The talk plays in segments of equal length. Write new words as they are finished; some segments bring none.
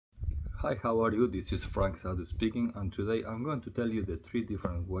Hi, how are you? This is Frank Sadu speaking, and today I'm going to tell you the three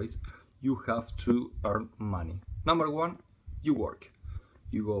different ways you have to earn money. Number one, you work.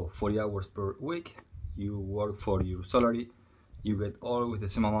 You go 40 hours per week, you work for your salary, you get always the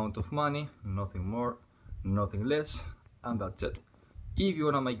same amount of money, nothing more, nothing less, and that's it. If you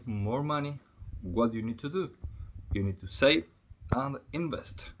want to make more money, what do you need to do? You need to save and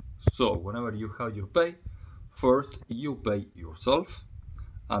invest. So, whenever you have your pay, first you pay yourself,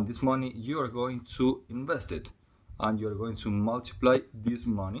 and this money you are going to invest it, and you are going to multiply this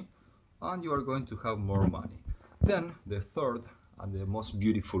money, and you are going to have more money. Then the third and the most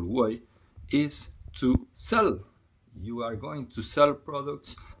beautiful way is to sell. You are going to sell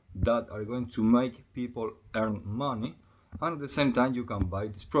products that are going to make people earn money, and at the same time you can buy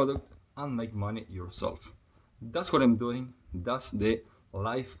this product and make money yourself. That's what I'm doing. That's the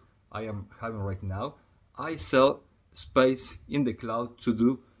life I am having right now. I sell space in the cloud to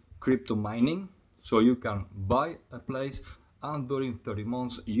do crypto mining. So you can buy a place, and during 30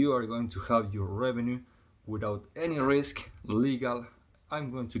 months you are going to have your revenue without any risk, legal.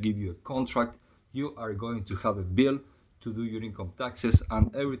 I'm going to give you a contract. You are going to have a bill to do your income taxes,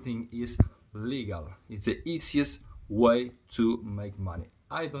 and everything is legal. It's the easiest way to make money.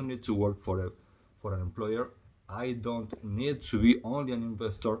 I don't need to work for an employer. I don't need to be only an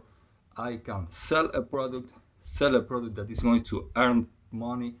investor. I can sell a product that is going to earn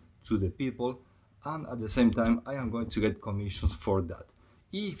money to the people, and at the same time I am going to get commissions for that.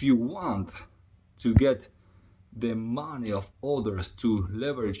 If you want to get the money of others to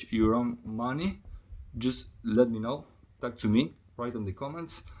leverage your own money, just let me know, talk to me, write in the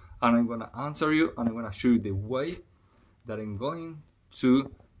comments, and I'm gonna answer you, and I'm gonna show you the way that I'm going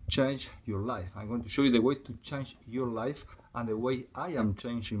to change your life. I'm going to show you the way to change your life, and the way I am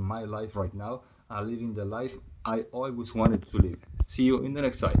changing my life right now and living the life I always wanted to live. See you in the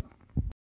next slide.